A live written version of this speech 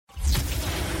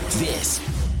This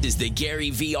is the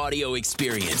Gary V Audio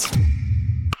Experience.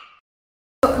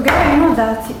 So, Gary, I know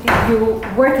that you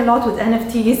work a lot with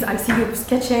NFTs. I see you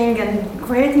sketching and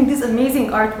creating these amazing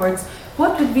artworks.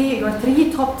 What would be your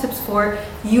 3 top tips for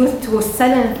youth to sell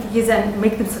NFTs and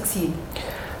make them succeed?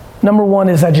 Number 1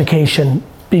 is education.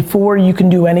 Before you can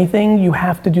do anything, you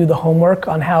have to do the homework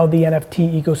on how the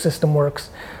NFT ecosystem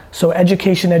works. So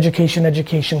education, education,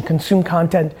 education. Consume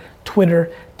content,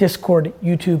 Twitter, Discord,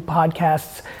 YouTube,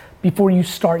 podcasts. Before you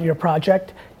start your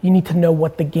project, you need to know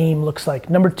what the game looks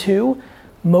like. Number 2,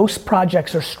 most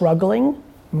projects are struggling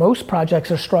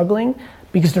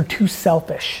because they're too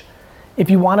selfish. If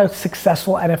you want a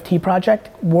successful NFT project,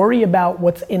 worry about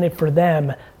what's in it for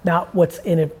them, not what's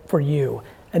in it for you.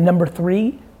 And number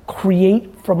 3,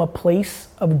 create from a place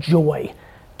of joy.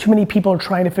 Too many people are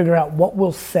trying to figure out what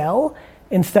will sell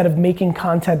instead of making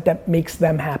content that makes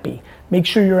them happy. Make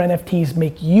sure your NFTs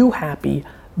make you happy,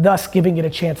 thus giving it a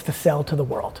chance to sell to the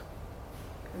world.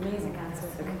 Amazing answer,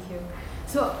 thank you.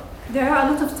 So there are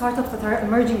a lot of startups that are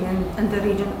emerging in the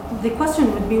region. The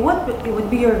question would be, what would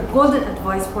be your golden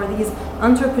advice for these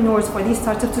entrepreneurs, for these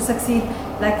startups to succeed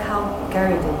like how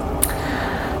Gary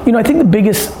did? You know, I think the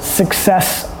biggest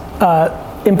success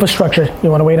infrastructure, you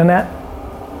want to wait on that?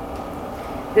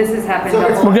 This has happened.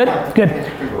 We're good? Good.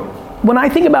 When I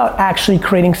think about actually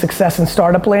creating success in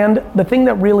startup land, the thing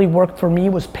that really worked for me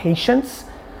was patience,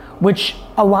 which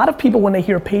a lot of people when they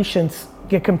hear patience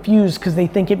get confused because they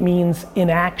think it means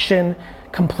inaction,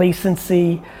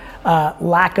 complacency,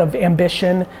 lack of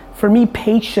ambition. For me,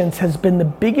 patience has been the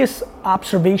biggest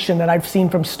observation that I've seen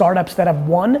from startups that have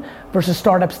won versus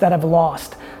startups that have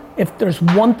lost. If there's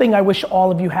one thing I wish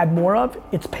all of you had more of,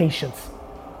 it's patience.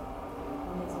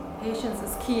 Patience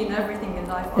is key in everything in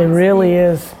life. Honestly. It really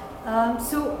is.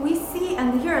 So we see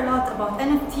and hear a lot about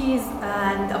NFTs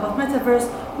and about metaverse.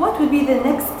 What would be the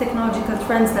next technological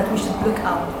trends that we should look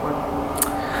out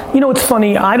for? You know, it's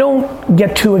funny, I don't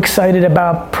get too excited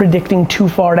about predicting too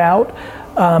far out.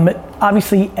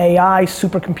 Obviously AI,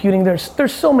 supercomputing,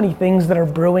 there's so many things that are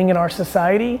brewing in our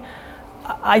society.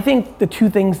 I think the 2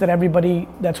 things that everybody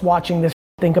that's watching this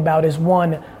think about is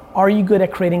 1, are you good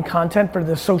at creating content for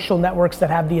the social networks that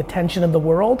have the attention of the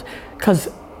world? Because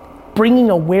bringing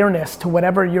awareness to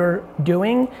whatever you're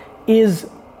doing is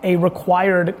a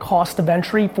required cost of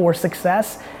entry for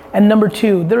success. And number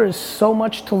 2, there is so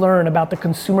much to learn about the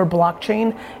consumer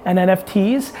blockchain and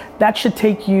NFTs. That should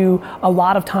take you a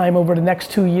lot of time over the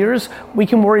next 2 years. We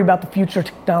can worry about the future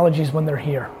technologies when they're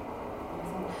here.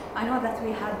 I know that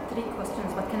we had 3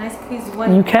 questions, but can I squeeze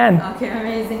one? You can. Okay,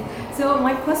 amazing. So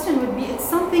my question would be, it's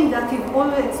something that you've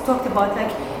always talked about,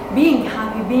 like being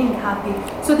happy.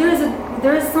 So there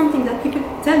is something that people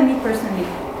tell me personally,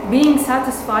 being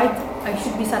satisfied, I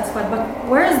should be satisfied, but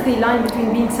where is the line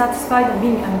between being satisfied and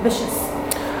being ambitious?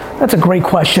 That's a great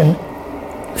question.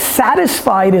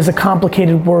 Satisfied is a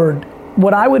complicated word.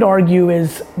 What I would argue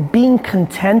is being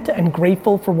content and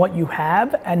grateful for what you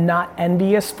have and not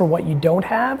envious for what you don't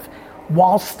have,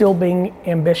 while still being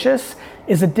ambitious,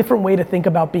 is a different way to think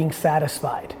about being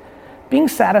satisfied. Being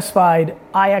satisfied,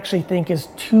 I actually think, is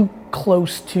too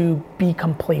close to be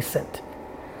complacent.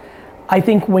 I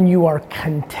think when you are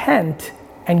content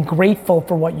and grateful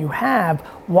for what you have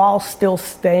while still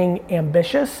staying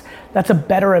ambitious, that's a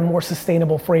better and more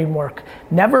sustainable framework.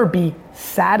 Never be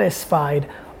satisfied,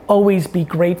 always be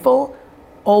grateful,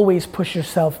 always push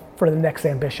yourself for the next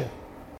ambition.